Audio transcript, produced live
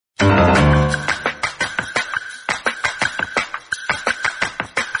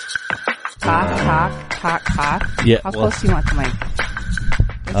talk. Yeah. How close do you want the mic?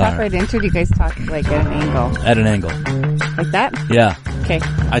 Do you talk right into it? Do you guys talk like at an angle? At an angle. Like that? Yeah. Okay.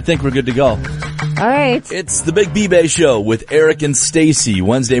 I think we're good to go. All right. It's the Big B-Bay Show with Eric and Stacey.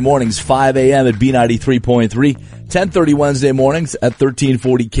 Wednesday mornings, 5 a.m. at B93.3. 10:30 Wednesday mornings at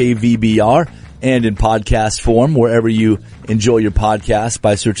 1340 KVBR. And in podcast form, wherever you enjoy your podcast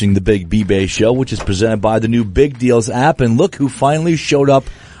by searching the Big B-Bay Show, which is presented by the new Big Deals app. And look who finally showed up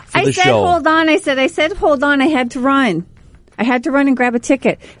for the show. I said, hold on. I had to run. I had to run and grab a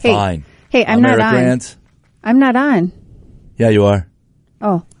ticket. Hey, Fine. Hey, I'm not on. Grant. I'm not on. Yeah, you are.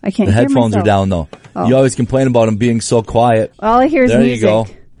 Oh, I can't The hear headphones myself. are down, though. Oh. You always complain about them being so quiet. All I hear is there music. There you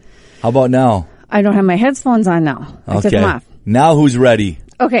go. How about now? I don't have my headphones on now. I took them off. Now who's ready?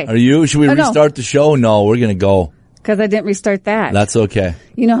 Okay. Are you? Should we restart the show? No, we're going to go. Because I didn't restart that. That's okay.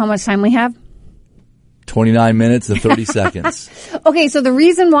 You know how much time we have? 29 minutes and 30 seconds. Okay, so the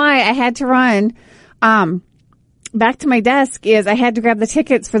reason why I had to run back to my desk is I had to grab the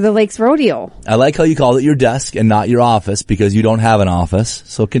tickets for the Lakes Rodeo. I like how you called it your desk and not your office because you don't have an office.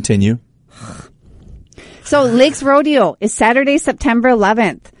 So continue. So Lakes Rodeo is Saturday, September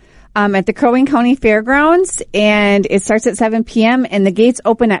 11th. At the Crow Wing County Fairgrounds, and it starts at 7 p.m. and the gates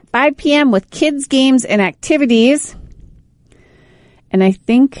open at 5 p.m. with kids, games, and activities. And I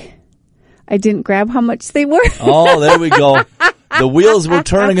think I didn't grab how much they were. Oh, there we go. The wheels were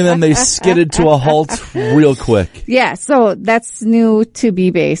turning and then they skidded to a halt real quick. Yeah, so that's new to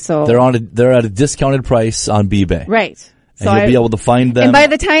B-Bay. So they're at a discounted price on B-Bay. Right. And so you'll be able to find them. And by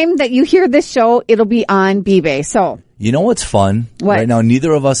the time that you hear this show, it'll be on B-Bay. So you know what's fun? What? Right now,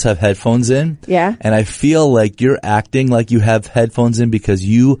 neither of us have headphones in. Yeah. And I feel like you're acting like you have headphones in because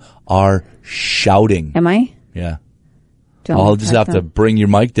you are shouting. Am I? Yeah. I'll just have to bring your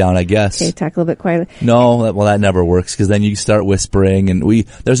mic down, I guess. Okay, talk a little bit quietly. No, well, that never works because then you start whispering and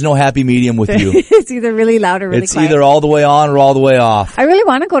there's no happy medium with you. It's either really loud or really quiet. It's either all the way on or all the way off. I really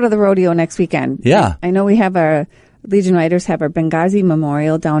want to go to the rodeo next weekend. Yeah. I know we have our Legion Riders have our Benghazi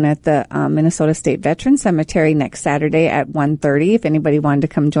Memorial down at the Minnesota State Veterans Cemetery next Saturday at 1:30. If anybody wanted to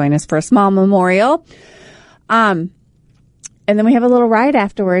come join us for a small memorial. And then we have a little ride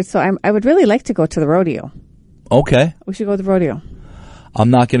afterwards. So I would really like to go to the rodeo. Okay. We should go to the rodeo.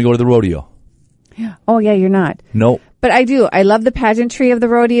 I'm not going to go to the rodeo. Oh, yeah, you're not. Nope. But I do. I love the pageantry of the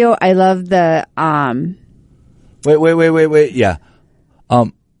rodeo. I love the, Wait. Yeah.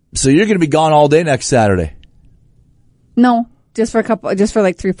 So you're going to be gone all day next Saturday? No, just for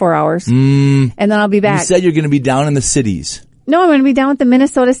like 3-4 hours. And then I'll be back. You said you're going to be down in the cities. No, I'm going to be down at the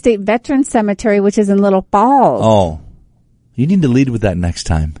Minnesota State Veterans Cemetery, which is in Little Falls. Oh. You need to lead with that next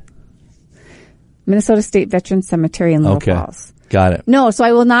time. Minnesota State Veterans Cemetery in Little Falls. Got it. No, so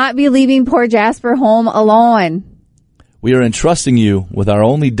I will not be leaving poor Jasper home alone. We are entrusting you with our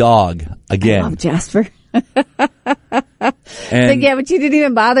only dog again. I love Jasper. And but you didn't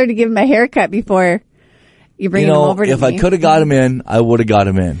even bother to give him a haircut before you bring him over to me. If I could have got him in, I would have got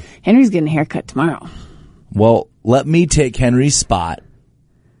him in. Henry's getting a haircut tomorrow. Well, let me take Henry's spot,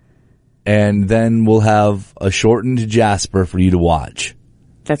 and then we'll have a shortened Jasper for you to watch.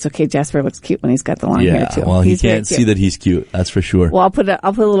 That's okay. Jasper looks cute when he's got the long hair too. Well, he can't see that he's cute. That's for sure. Well, I'll put a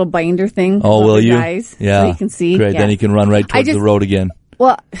little binder thing. Oh, will you? Eyes yeah. So you can see. Great. Yeah. Then he can run right towards the road again.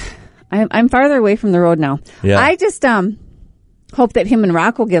 Well, I'm farther away from the road now. Yeah. I just hope that him and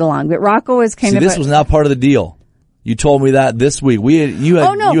Rocco get along. But Rocco is kind of. This was not part of the deal. You told me that this week. You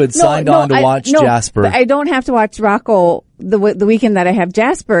had signed on to watch Jasper. But I don't have to watch Rocco the weekend that I have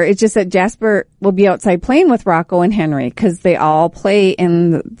Jasper. It's just that Jasper will be outside playing with Rocco and Henry because they all play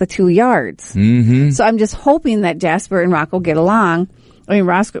in the 2 yards. Mm-hmm. So I'm just hoping that Jasper and Rocco get along. I mean,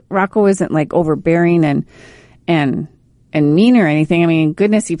 Rocco isn't like overbearing and mean or anything. I mean,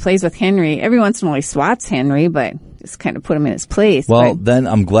 goodness, he plays with Henry. Every once in a while he swats Henry, but just kind of put him in his place. Well, then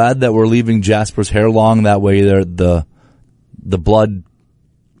I'm glad that we're leaving Jasper's hair long. That way the blood,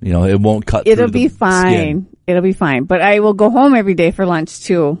 it won't cut through the It'll be fine. Skin. It'll be fine. But I will go home every day for lunch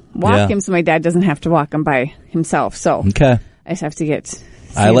too. Walk him so my dad doesn't have to walk him by himself. So okay. I just have to get...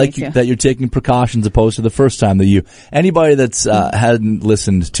 I like that you're taking precautions opposed to the first time that anybody that's hadn't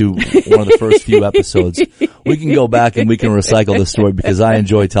listened to one of the first few episodes, we can go back and we can recycle the story because I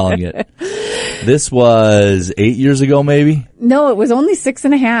enjoy telling it. This was 8 years ago, maybe? No, it was only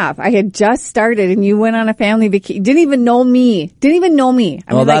 6.5. I had just started and you went on a family vacation. Didn't even know me.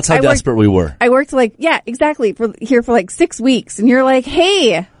 Well, that's how desperate we were. I worked exactly for 6 weeks and you're like,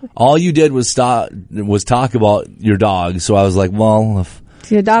 hey. All you did was talk about your dog. So I was like, well,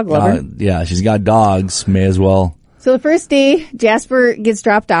 she's a dog lover. Yeah, she's got dogs. May as well. So the first day, Jasper gets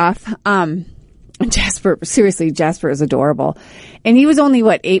dropped off. Jasper is adorable. And he was only,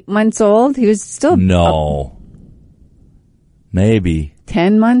 8 months old? He was still... No. Maybe.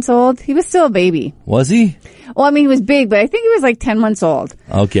 10 months old? He was still a baby. Was he? Well, I mean, he was big, but I think he was like 10 months old.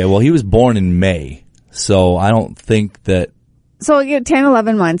 Okay, well, he was born in May, so I don't think that... So, 10,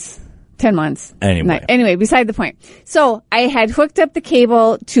 11 months. 10 months. Anyway, beside the point. So, I had hooked up the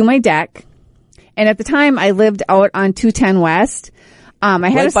cable to my deck, and at the time, I lived out on 210 West. I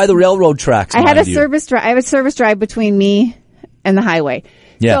had right by the railroad tracks. I had a service drive. I have a service drive between me and the highway.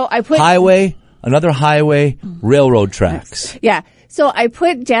 Yeah. So I put another highway, railroad tracks. Yeah. So I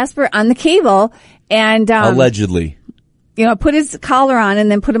put Jasper on the cable and allegedly, put his collar on and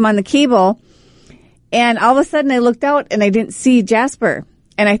then put him on the cable. And all of a sudden, I looked out and I didn't see Jasper,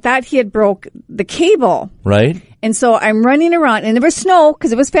 and I thought he had broke the cable. Right. And so I'm running around, and there was snow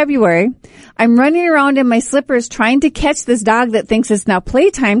because it was February. I'm running around in my slippers trying to catch this dog that thinks it's now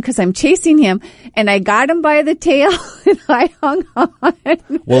playtime because I'm chasing him. And I got him by the tail and I hung on.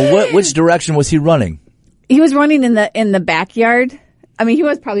 Well, which direction was he running? He was running in the backyard. I mean, he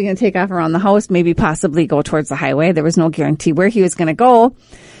was probably going to take off around the house, maybe possibly go towards the highway. There was no guarantee where he was going to go.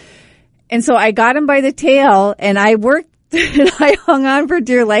 And so I got him by the tail and I worked. And I hung on for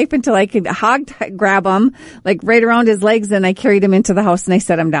dear life until I could grab him, like right around his legs, and I carried him into the house and I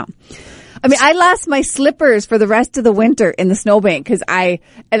set him down. I mean, I lost my slippers for the rest of the winter in the snowbank because I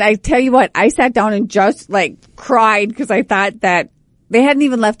tell you what, I sat down and just cried because I thought that they hadn't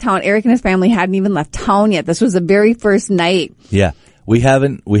even left town. Eric and his family hadn't even left town yet. This was the very first night. Yeah. We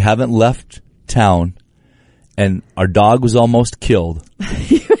haven't left town, and our dog was almost killed.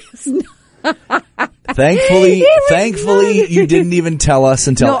 Thankfully, you didn't even tell us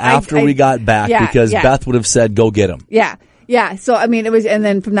until after we got back because Beth would have said, "Go get him." Yeah, yeah. So I mean, it was, and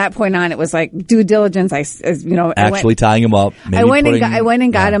then from that point on, it was like due diligence. Actually tying him up. I went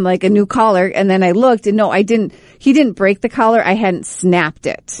and got him like a new collar, and then I looked, and no, I didn't. He didn't break the collar. I hadn't snapped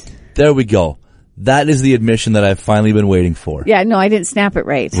it. There we go. That is the admission that I've finally been waiting for. Yeah, no, I didn't snap it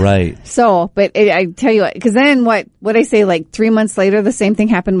right. Right. So, but I tell you what, because then what I say, 3 months later, the same thing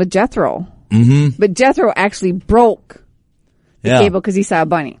happened with Jethro. Mm-hmm. But Jethro actually broke the cable because he saw a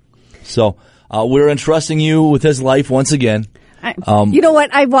bunny. So we're entrusting you with his life once again. You know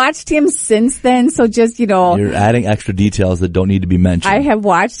what? I watched him since then, so just, You're adding extra details that don't need to be mentioned. I have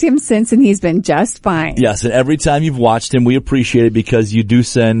watched him since, and he's been just fine. Yes, and every time you've watched him, we appreciate it because you do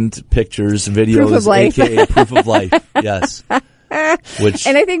send pictures, videos, proof of life. AKA proof of life. Yes. And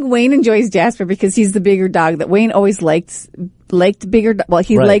I think Wayne enjoys Jasper because he's the bigger dog. That Wayne always liked bigger. Well,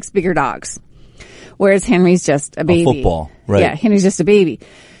 he likes bigger dogs, whereas Henry's just a baby. Football, right? Yeah, Henry's just a baby.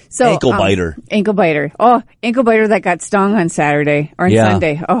 So ankle biter. Oh, ankle biter that got stung on Saturday or on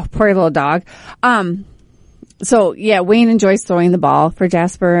Sunday. Oh, poor little dog. So yeah, Wayne enjoys throwing the ball for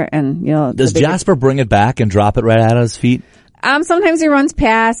Jasper, and does Jasper bring it back and drop it right at his feet? Sometimes he runs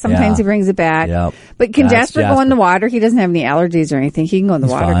past. Sometimes he brings it back. Yep. But can Jasper go in the water? He doesn't have any allergies or anything. He can go in the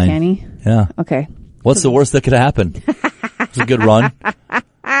water, fine. can he? Yeah. Okay. What's the worst that could happen? It's a good run.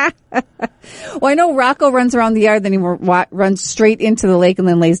 Well, I know Rocco runs around the yard, then he runs straight into the lake and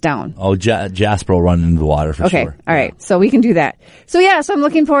then lays down. Oh, Jasper will run into the water for sure. Okay. All right. So we can do that. So so I'm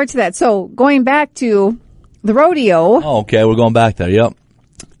looking forward to that. So going back to the rodeo. Oh, okay. We're going back there. Yep.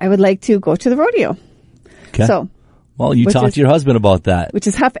 I would like to go to the rodeo. Okay. So. Well, you talked to your husband about that. Which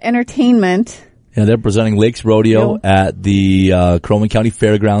is Huff Entertainment. Yeah, they're presenting Lakes Rodeo at the Crow Wing County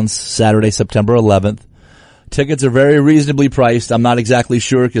Fairgrounds Saturday, September 11th. Tickets are very reasonably priced. I'm not exactly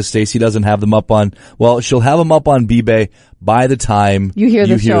sure because Stacey doesn't have them up on, she'll have them up on B-Bay by the time you hear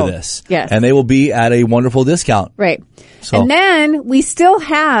show. This. Yes. And they will be at a wonderful discount. Right. So. And then we still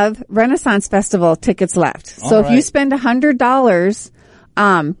have Renaissance Festival tickets left. So if you spend $100,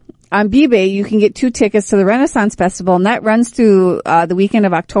 on B-Bay, you can get 2 tickets to the Renaissance Festival, and that runs through the weekend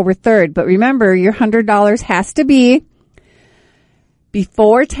of October 3rd. But remember, your $100 has to be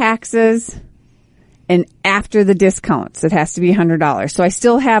before taxes and after the discounts. It has to be $100. So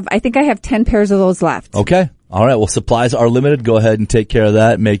I think I have 10 pairs of those left. Okay. All right. Well, supplies are limited. Go ahead and take care of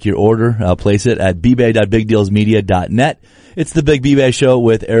that. Make your order. Place it at bbay.bigdealsmedia.net. It's the Big B-Bay Show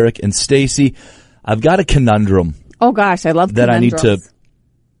with Eric and Stacey. I've got a conundrum. Oh gosh, I love that conundrums. I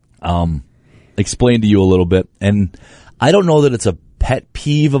need to explain to you a little bit. And I don't know that it's a pet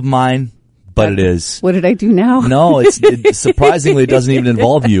peeve of mine, but it is. What did I do now? No, it surprisingly, it doesn't even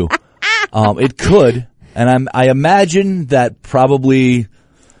involve you. It could. And I imagine that probably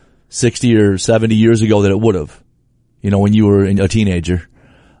 60 or 70 years ago that it would have, when you were a teenager.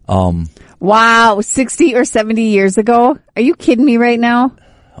 Wow. 60 or 70 years ago? Are you kidding me right now?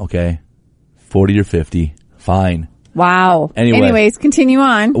 Okay. 40 or 50. Fine. Wow. Anyway. Anyways, continue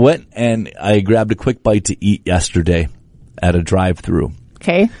on. Went and I grabbed a quick bite to eat yesterday at a drive-thru.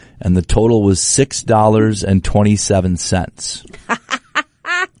 Okay. And the total was $6.27.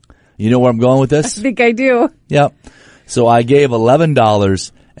 You know where I'm going with this? I think I do. Yep. So I gave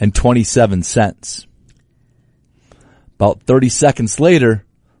 $11.27. About 30 seconds later,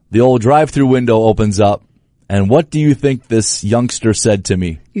 the old drive-thru window opens up. And what do you think this youngster said to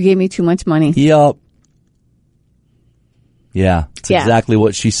me? You gave me too much money. Yep. Yeah, that's exactly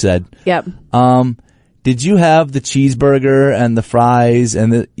what she said. Yep. Did you have the cheeseburger and the fries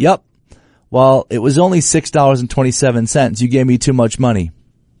and the, yep. Well, it was only $6.27. You gave me too much money.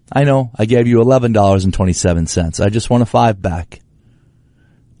 I know. I gave you $11.27. I just want a $5 back.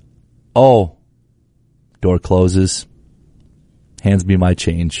 Oh. Door closes. Hands me my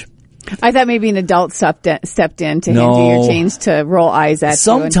change. I thought maybe an adult stepped in to hand you your change to roll eyes at you.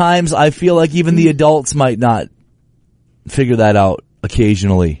 Sometimes I feel like even the adults might not figure that out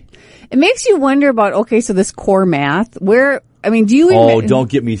occasionally. It makes you wonder about, so this core math, do you remember? Oh, don't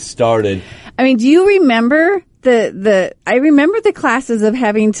get me started. Do you remember I remember the classes of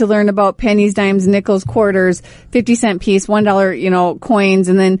having to learn about pennies, dimes, nickels, quarters, 50-cent piece, $1, coins,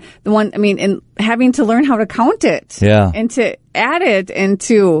 and then and having to learn how to count it. Yeah. And to add it and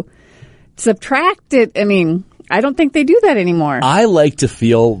to subtract it. I don't think they do that anymore. I like to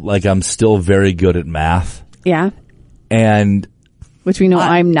feel like I'm still very good at math. Yeah. And which we know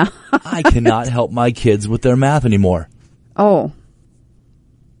I'm not. I cannot help my kids with their math anymore. Oh.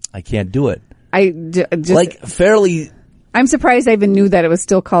 I can't do it. Fairly. I'm surprised I even knew that it was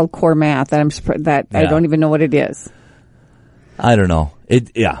still called core math. I don't even know what it is. I don't know.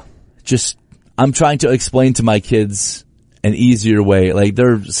 I'm trying to explain to my kids an easier way. Like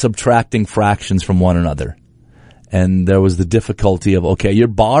they're subtracting fractions from one another. And there was the difficulty of, you're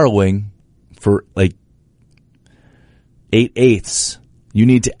borrowing for 8/8. You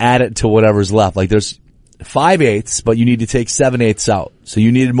need to add it to whatever's left. Like there's 5/8, but you need to take 7/8 out. So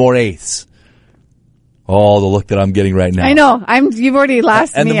you needed more eighths. Oh, the look that I'm getting right now. I know. You've already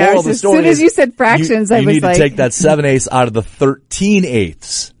lost and me. The moral of the story as soon as you said fractions, you need to take that 7/8 out of the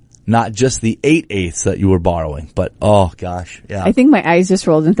 13/8, not just the 8/8 that you were borrowing. But, oh gosh. Yeah. I think my eyes just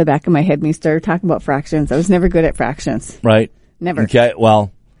rolled into the back of my head when you started talking about fractions. I was never good at fractions. Right. Never. Okay.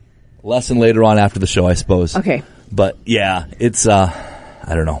 Well, lesson later on after the show, I suppose. Okay. But yeah, it's, I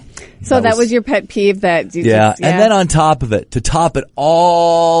don't know. So that was your pet peeve that you and then on top of it, to top it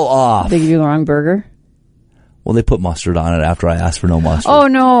all off. They give you the wrong burger? Well, they put mustard on it after I asked for no mustard. Oh,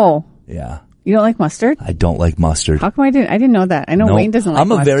 no. Yeah. You don't like mustard? I don't like mustard. How come I didn't know that. I know Wayne doesn't like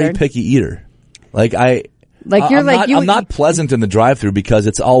mustard. I'm a very picky eater. I'm not pleasant in the drive-thru because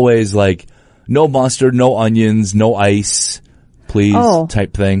it's always no mustard, no onions, no ice, please,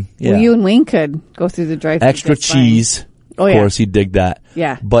 type thing. Yeah. Well, you and Wayne could go through the drive-thru. Extra cheese. Oh, of course, he'd dig that.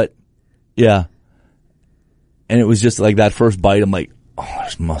 Yeah. But, yeah. And it was just that first bite, I'm like,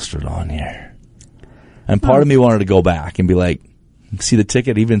 there's mustard on here. And part of me wanted to go back and be like, see the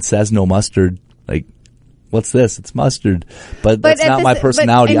ticket even says no mustard. What's this? It's mustard. But that's not my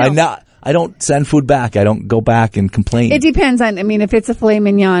personality. I don't send food back. I don't go back and complain. It depends on, if it's a filet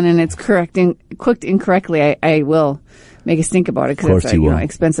mignon and it's cooked incorrectly, I will make a stink about it because it's a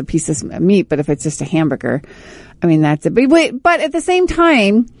expensive piece of meat. But if it's just a hamburger, that's it. But at the same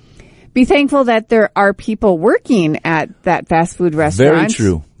time, be thankful that there are people working at that fast food restaurant. Very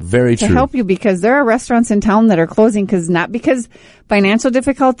true. Very true. To help you, because there are restaurants in town that are closing not because financial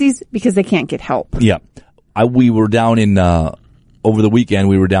difficulties, because they can't get help. Yeah. We were down in, over the weekend,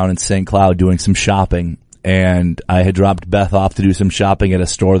 we were down in St. Cloud doing some shopping, and I had dropped Beth off to do some shopping at a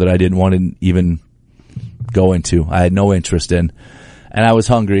store that I didn't want to even go into. I had no interest in. And I was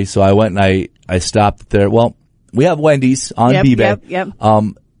hungry, so I went and I stopped there. Well, we have Wendy's on B-Bay. Yep.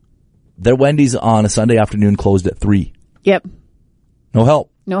 Their Wendy's on a Sunday afternoon closed at 3. Yep. No help.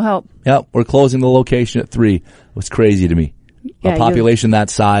 Yep. We're closing the location at 3. It was crazy to me. A population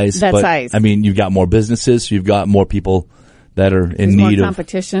that size. You've got more businesses. So you've got more people that are in need more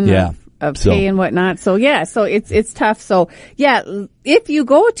competition of So, pay and whatnot. So so it's tough. So if you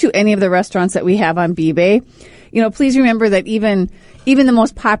go to any of the restaurants that we have on B-Bay, please remember that even the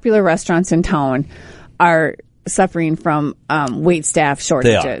most popular restaurants in town are suffering from wait staff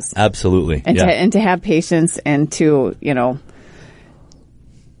shortages. They are. Absolutely. And to have patience and to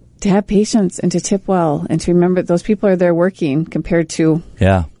have patience and to tip well and to remember those people are there working compared to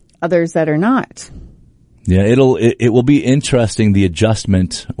others that are not. Yeah, it will be interesting, the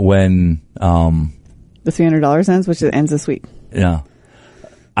adjustment when the $300 ends, which ends this week. Yeah.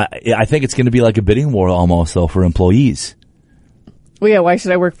 I think it's going to be like a bidding war almost, though, for employees. Well, yeah, why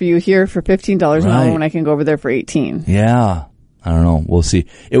should I work for you here for $15 an hour when I can go over there for $18? Yeah. I don't know. We'll see.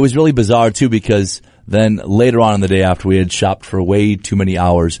 It was really bizarre, too, because then later on in the day after we had shopped for way too many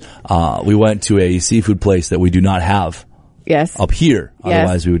hours, we went to a seafood place that we do not have up here.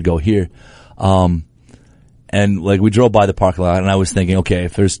 Otherwise, we would go here. And like we drove by the parking lot and I was thinking, okay,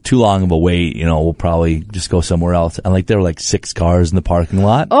 if there's too long of a wait, we'll probably just go somewhere else. And like there were like 6 cars in the parking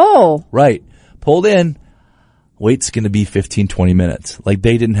lot. Oh. Right. Pulled in. Wait's going to be 15, 20 minutes. Like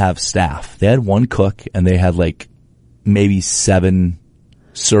they didn't have staff. They had one cook and they had like maybe 7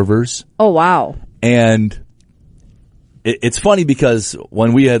 servers. Oh, wow. And it's funny because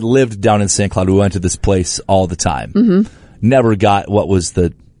when we had lived down in St. Cloud, we went to this place all the time. Mm-hmm. Never got what was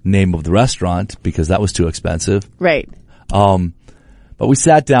the name of the restaurant because that was too expensive. Right. But we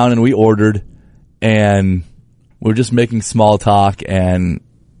sat down and we ordered and we were just making small talk and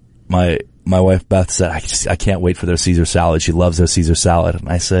my wife Beth said, I can't wait for their Caesar salad. She loves their Caesar salad. And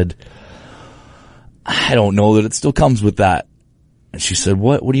I said, I don't know that it still comes with that. And she said,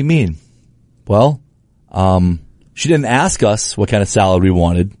 what do you mean? Well, she didn't ask us what kind of salad we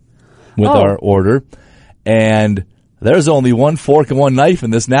wanted with our order. And there's only 1 fork and 1 knife in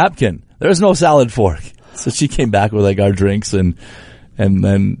this napkin. There's no salad fork. So she came back with like our drinks and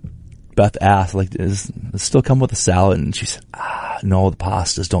then Beth asked, like, does it still come with a salad? And she said, no, the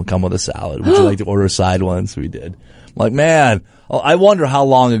pastas don't come with a salad. Would you like to order a side one? So we did. I'm like, man, I wonder how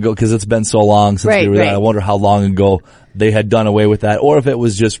long ago, because it's been so long since we were there. I wonder how long ago they had done away with that or if it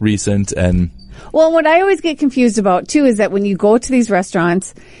was just recent. And well, what I always get confused about too is that when you go to these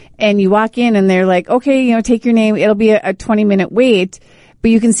restaurants and you walk in and they're like, okay, take your name. It'll be a 20-minute wait,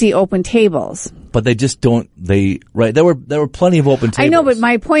 but you can see open tables. But they just don't, there were plenty of open tables. I know, but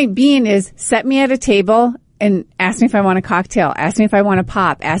my point being is set me at a table and ask me if I want a cocktail. Ask me if I want a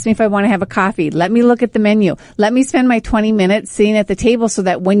pop. Ask me if I want to have a coffee. Let me look at the menu. Let me spend my 20 minutes sitting at the table so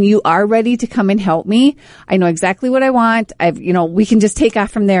that when you are ready to come and help me, I know exactly what I want. We can just take off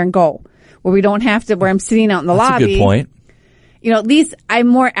from there and go. Where we don't have to, where I'm sitting out in the lobby. That's a good point. At least I'm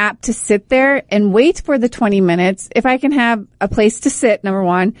more apt to sit there and wait for the 20 minutes. If I can have a place to sit, number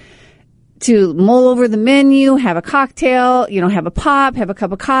one, to mull over the menu, have a cocktail, have a pop, have a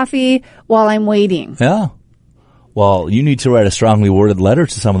cup of coffee while I'm waiting. Yeah. Well, you need to write a strongly worded letter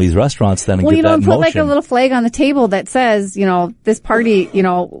to some of these restaurants then and get that in motion. Well, put like a little flag on the table that says, this party,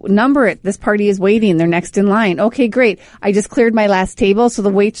 number it. This party is waiting. They're next in line. Okay, great. I just cleared my last table, so the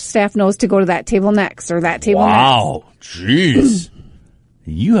wait staff knows to go to that table next or that table next. Wow. Jeez.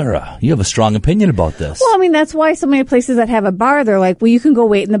 You have a strong opinion about this. Well, that's why so many places that have a bar, they're like, well, you can go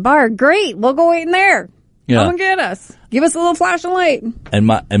wait in the bar. Great. We'll go wait in there. Yeah. Come and get us. Give us a little flashing light.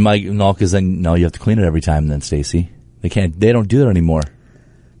 Because then you have to clean it every time then, Stacey. They don't do it anymore.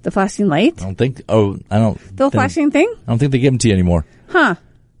 The flashing light? I don't think, the flashing thing? I don't think they give them to you anymore. Huh.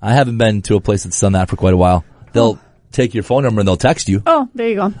 I haven't been to a place that's done that for quite a while. They'll take your phone number and they'll text you. Oh, there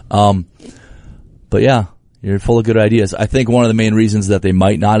you go. But yeah, you're full of good ideas. I think one of the main reasons that they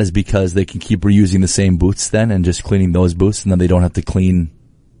might not is because they can keep reusing the same booths then and just cleaning those booths and then they don't have to clean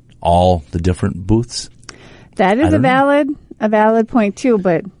all the different booths. That is a valid point too,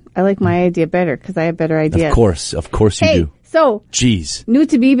 but I like my idea better because I have better ideas. Of course you do. So, jeez, new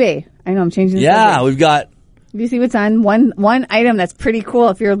to B-Bay. I know I'm changing the subject. We've got. Do you see what's on one item that's pretty cool?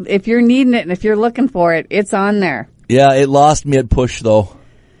 If you're needing it and if you're looking for it, it's on there. Yeah, it lost me at push though.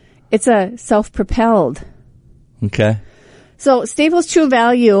 It's a self-propelled. Okay. So Staples True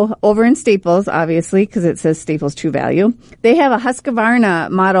Value over in Staples, obviously, because it says Staples True Value. They have a Husqvarna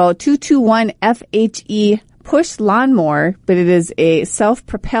Model 221 FHE push lawnmower, but it is a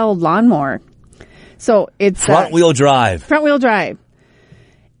self-propelled lawnmower. So it's front-wheel drive. Front-wheel drive.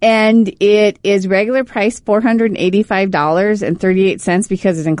 And it is regular price $485.38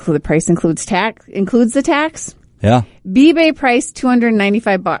 because the price includes the tax. Yeah. B-Bay price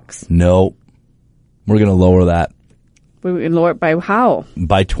 $295. No. We're going to lower that. We lower it by how?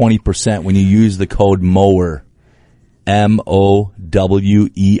 By 20% when you use the code MOWER. MOWER.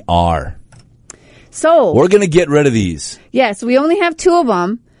 So we're going to get rid of these. Yes, we only have 2 of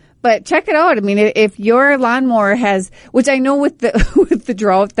them, but check it out. If your lawnmower has, which I know with the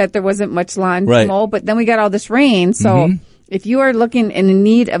drought that there wasn't much lawn to mow, but then we got all this rain. So if you are looking in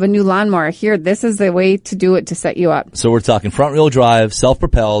need of a new lawnmower here, this is the way to do it to set you up. So we're talking front wheel drive,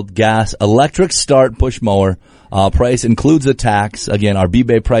 self-propelled, gas, electric start push mower. Price includes a tax. Again, our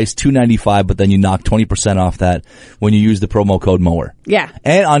B-Bay price $295, but then you knock 20% off that when you use the promo code MOWER. Yeah.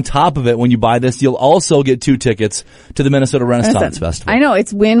 And on top of it, when you buy this, you'll also get 2 tickets to the Minnesota Renaissance Festival. I know,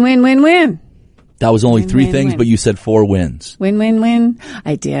 it's win, win, win, win. That was only 3 things, but you said 4 wins. Win, win, win.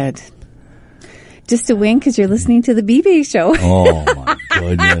 I did. just a win because you're listening to the B-Bay show. Oh, my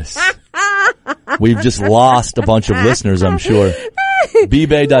goodness. We've just lost a bunch of listeners, I'm sure.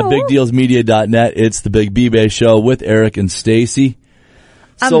 bbay.bigdealsmedia.net. It's the Big B-Bay Show with Eric and Stacey.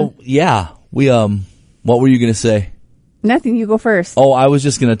 So, we, what were you going to say? Nothing. You go first. Oh, I was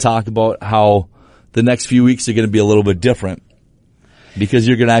just going to talk about how the next few weeks are going to be a little bit different because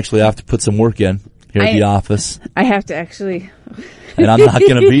you're going to actually have to put some work in here at the office. I have to actually. And I'm not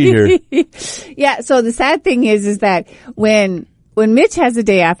going to be here. Yeah. So the sad thing is that when Mitch has a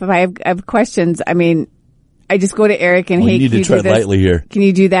day off, if I have questions, I mean, I just go to Eric and, hey, you need to tread lightly here. Can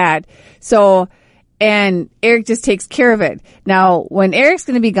you do that? So, and Eric just takes care of it. Now, when Eric's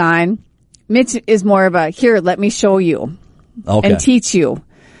going to be gone, Mitch is more of a, here, let me show you and teach you.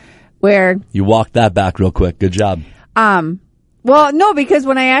 Where you walked that back real quick. Good job. Well, no, because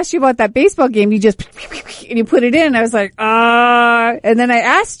when I asked you about that baseball game, you just, and you put it in. I was like, and then I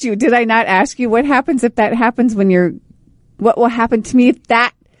asked you, did I not ask you what happens if that happens what will happen to me if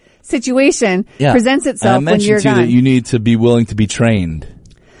that situation presents itself when you're gone? I mentioned to you that you need to be willing to be trained.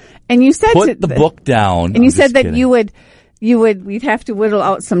 And you said put the book down. And you said that we'd have to whittle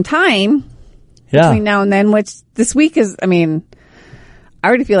out some time between now and then, which this week is, I mean, I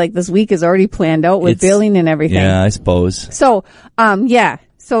already feel like this week is already planned out with billing and everything. Yeah, I suppose. So,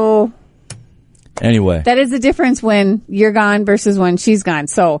 So anyway, that is the difference when you're gone versus when she's gone.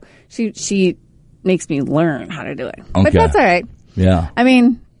 So she makes me learn how to do it. Okay. But that's all right. Yeah. I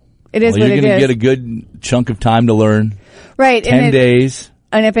mean, it is what it is. You're going to get a good chunk of time to learn. Right. 10 days.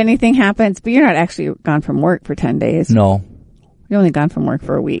 And if anything happens, but you're not actually gone from work for 10 days. No. You're only gone from work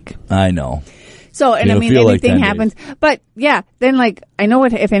for a week. I know. So, and I mean, anything happens. But yeah, then like, I know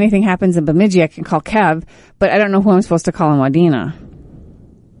what, if anything happens in Bemidji, I can call Kev, but I don't know who I'm supposed to call in Wadena.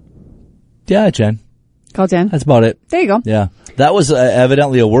 Yeah, Jen. Call Jen. That's about it. There you go. Yeah. That was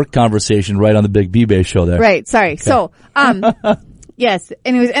evidently a work conversation right on the Big B-Bay show there. Right. Sorry. Okay. So, yes.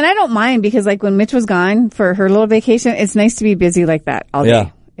 Anyways, and I don't mind because like when Mitch was gone for her little vacation, it's nice to be busy like that all day.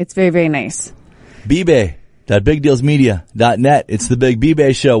 Yeah. It's very, very nice. bbay.bigdealsmedia.net. It's the Big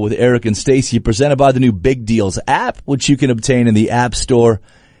B-Bay Show with Eric and Stacey, presented by the new Big Deals app, which you can obtain in the App Store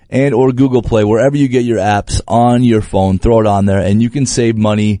and or Google Play, wherever you get your apps on your phone. Throw it on there, and you can save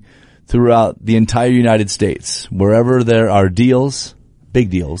money throughout the entire United States. Wherever there are deals, big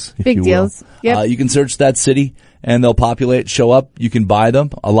deals, if you will. Yep. You can search that city, and they'll populate, show up. You can buy them.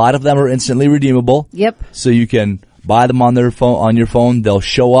 A lot of them are instantly redeemable. Yep. So you can buy them on their phone, on your phone. They'll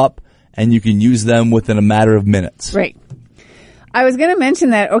show up, and you can use them within a matter of minutes. Right. I was going to mention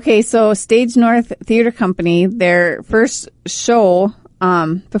that. Okay, so Stage North Theater Company, their first show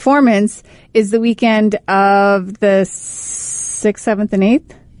performance is the weekend of the 6th, 7th, and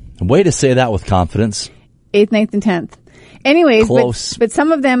 8th. Way to say that with confidence. 8th, 9th, and 10th. Anyways, close. But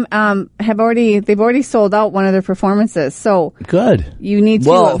some of them they've already sold out one of their performances. So good. You need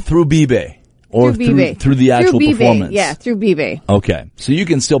to through B-Bay or through the actual performance. Yeah, through B-Bay. Okay, so you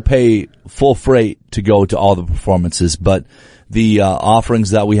can still pay full freight to go to all the performances, but the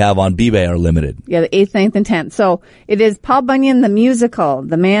offerings that we have on B-Bay are limited. Yeah, the 8th, 9th, and 10th. So it is Paul Bunyan the Musical,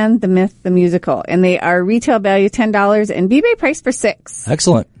 The Man, the Myth, the Musical, and they are retail value $10 and B-Bay price for $6.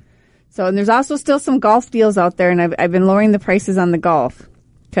 Excellent. So, and there's also still some golf deals out there, and I've been lowering the prices on the golf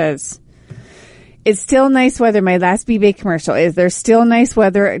because it's still nice weather. My last B-Bay commercial is there's still nice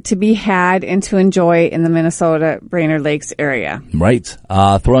weather to be had and to enjoy in the Minnesota Brainerd Lakes area. Right.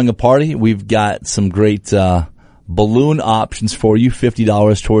 Throwing a party. We've got some great balloon options for you.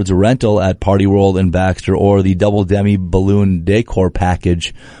 $50 towards a rental at Party World in Baxter, or the Double Demi Balloon Decor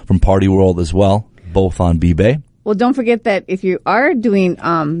Package from Party World as well, both on B-Bay. Well, don't forget that if you are doing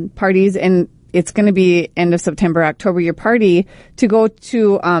parties, and it's going to be end of September, October, your party, to go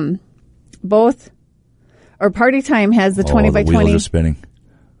to both, or Party Time has the 20 by 20. The wheels are spinning.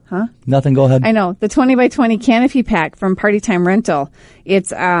 Huh? Nothing, go ahead. I know. The 20 by 20 canopy pack from Party Time Rental.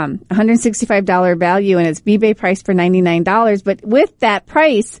 It's $165 value, and it's B-Bay price for $99. But with that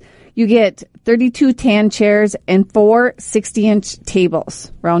price, you get 32 tan chairs and 4 60-inch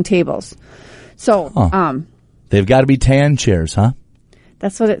tables, round tables. So, they've got to be tan chairs, huh?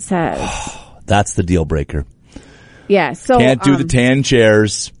 That's what it says. That's the deal breaker. Yeah. So can't do the tan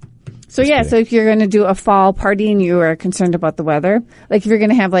chairs. So yeah. So if you're going to do a fall party and you are concerned about the weather, like if you're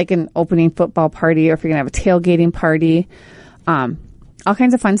going to have like an opening football party, or if you're going to have a tailgating party, all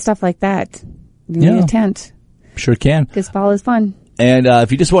kinds of fun stuff like that. You need a tent. Sure can. Because fall is fun. And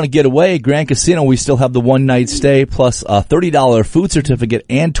if you just want to get away, Grand Casino, we still have the one-night stay plus a $30 food certificate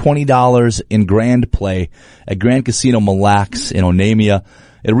and $20 in grand play at Grand Casino Mille Lacs in Onamia.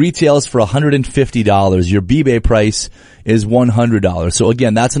 It retails for $150. Your B-Bay price is $100. So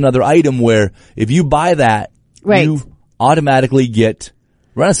again, that's another item where if you buy that, Right. you automatically get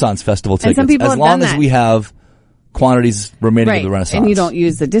Renaissance Festival tickets. some people as have long done as that. we have quantities remaining Right. of the Renaissance. And you don't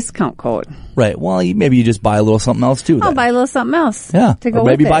use the discount code. Right. Well, maybe you just buy a little something else too. I'll then. buy a little something else. Yeah. To go Or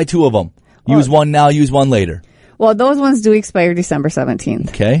maybe with it. buy two of them. Use one now, use one later. Well, those ones do expire December 17th.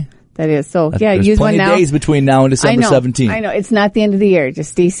 Okay. That is. So, There's use one plenty now. of days between now and December 17th. I know. It's not the end of the year.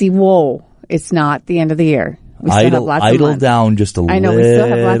 Just Stacey, whoa. It's not the end of the year. We still have lots of idle months. down just a little bit. I know. We still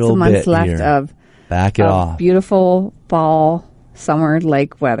have lots of months bit left here. of Back it off. beautiful fall,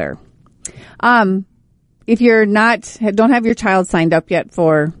 summer-like weather. If you're don't have your child signed up yet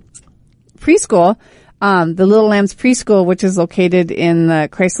for preschool, the Little Lambs Preschool, which is located in the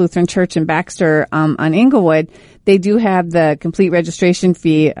Christ Lutheran Church in Baxter, on Inglewood, they do have the complete registration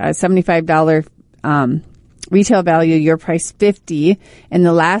fee, $75, retail value, your price $50. And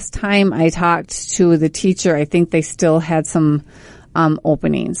the last time I talked to the teacher, I think they still had some,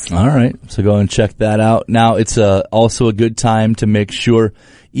 openings. All right. So go and check that out. Now, it's also a good time to make sure,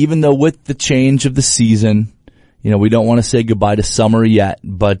 even though with the change of the season, we don't want to say goodbye to summer yet,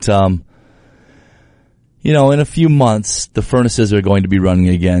 but, in a few months, the furnaces are going to be running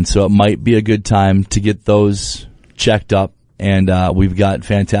again. So it might be a good time to get those checked up. And, we've got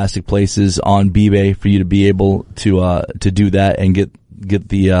fantastic places on B-Bay for you to be able to do that and get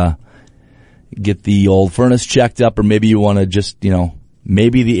the old furnace checked up, or maybe you want to just,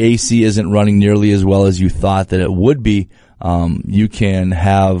 maybe the AC isn't running nearly as well as you thought that it would be. You can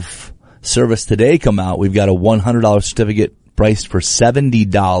have Service Today come out. We've got a $100 certificate priced for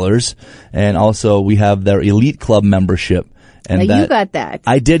 $70. And also we have their Elite Club membership. And Now you got that.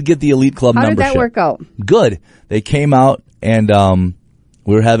 I did get the Elite Club How membership. did that work out? Good. They came out and,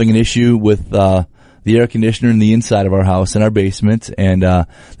 we were having an issue with, the air conditioner in the inside of our house in our basement, and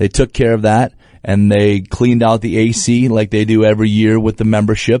they took care of that, and they cleaned out the AC like they do every year with the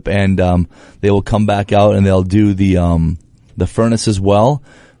membership, and they will come back out and they'll do the furnace as well.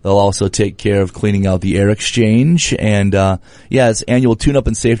 They'll also take care of cleaning out the air exchange, and it's annual tune-up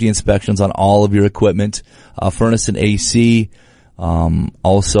and safety inspections on all of your equipment, furnace and AC,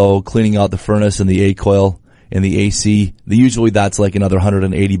 also cleaning out the furnace and the A-coil in the AC. Usually that's like another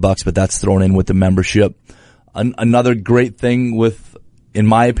 $180, but that's thrown in with the membership. Another great thing in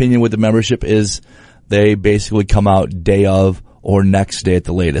my opinion, with the membership is they basically come out day of or next day at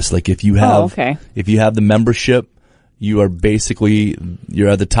the latest. Like if you have the membership, you're at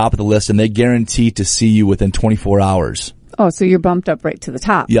the top of the list, and they guarantee to see you within 24 hours. Oh, so you're bumped up right to the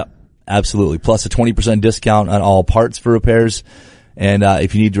top. Yep, absolutely. Plus a 20% discount on all parts for repairs. And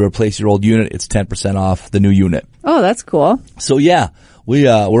if you need to replace your old unit, it's 10% off the new unit. Oh, that's cool. So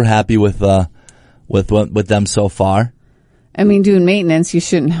we're happy with them so far. I mean, doing maintenance, you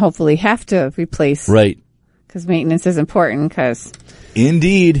shouldn't hopefully have to replace. Right. Because maintenance is important, because.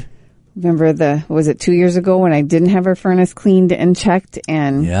 Indeed. Remember was it 2 years ago when I didn't have our furnace cleaned and checked,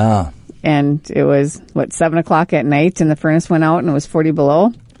 and. Yeah. And it was, 7:00 at night, and the furnace went out and it was 40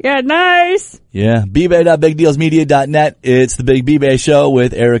 below. Yeah, nice. Yeah, bbay.bigdealsmedia.net. It's the Big B-Bay Show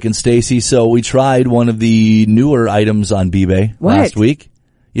with Eric and Stacey. So we tried one of the newer items on B-Bay last week.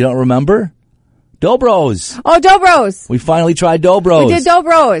 You don't remember? Dobros. Oh, Dobros. We finally tried Dobros. We did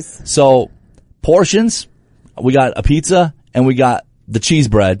Dobros. So portions, we got a pizza and we got the cheese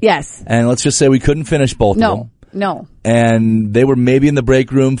bread. Yes. And let's just say we couldn't finish both of them. No. And they were maybe in the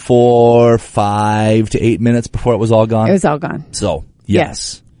break room for 5 to 8 minutes before it was all gone. It was all gone. So,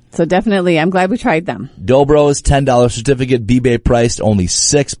 yes. So definitely, I'm glad we tried them. Dobros, $10 certificate, B-Bay priced only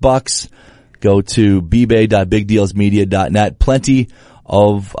 $6. Go to bbay.bigdealsmedia.net. Plenty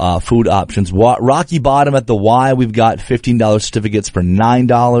of food options. Rocky Bottom at the Y, we've got $15 certificates for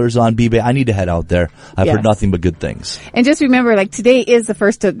 $9 on B-Bay. I need to head out there. I've heard nothing but good things. And just remember, today is the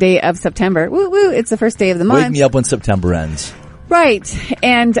first day of September. Woo woo! It's the first day of the month. Wake me up when September ends. Right.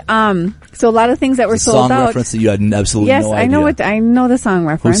 And so a lot of things that were sold out. Song out. reference that you had absolutely no idea. Yes, I know the song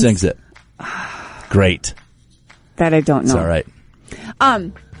reference. Who sings it? Great. That I don't know. It's all right.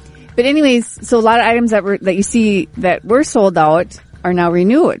 But anyways, so a lot of items that you see that were sold out are now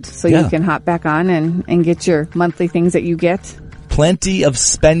renewed. So you can hop back on and get your monthly things that you get. Plenty of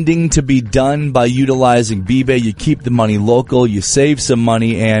spending to be done by utilizing B-Bay. You keep the money local, you save some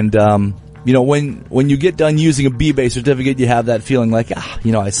money, and when you get done using a B-Bay certificate, you have that feeling like,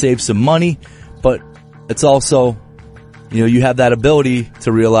 I saved some money, but it's also, you have that ability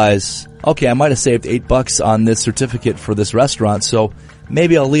to realize, okay, I might have saved $8 on this certificate for this restaurant, so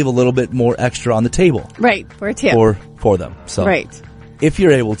maybe I'll leave a little bit more extra on the table. Right, for a tip. For them. So right. If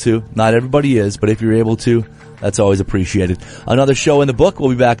you're able to, not everybody is, but if you're able to, That's always appreciated. Another show in the book. We'll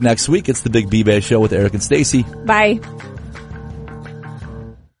be back next week. It's the Big B-Bay Show with Eric and Stacey. Bye.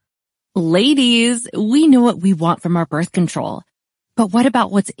 Ladies, we know what we want from our birth control. But what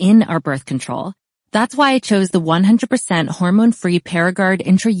about what's in our birth control? That's why I chose the 100% hormone-free Paragard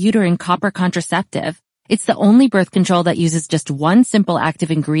intrauterine copper contraceptive. It's the only birth control that uses just one simple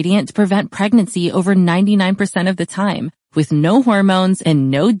active ingredient to prevent pregnancy over 99% of the time, with no hormones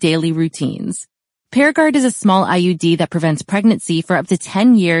and no daily routines. Paragard is a small IUD that prevents pregnancy for up to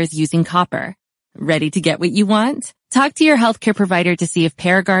 10 years using copper. Ready to get what you want? Talk to your healthcare provider to see if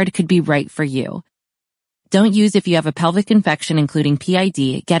Paragard could be right for you. Don't use if you have a pelvic infection including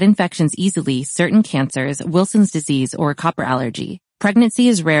PID, get infections easily, certain cancers, Wilson's disease, or a copper allergy. Pregnancy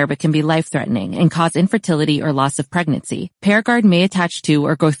is rare but can be life-threatening and cause infertility or loss of pregnancy. Paragard may attach to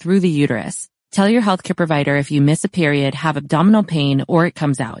or go through the uterus. Tell your healthcare provider if you miss a period, have abdominal pain, or it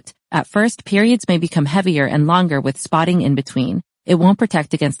comes out. At first, periods may become heavier and longer with spotting in between. It won't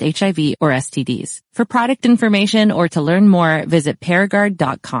protect against HIV or STDs. For product information or to learn more, visit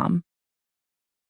Paragard.com.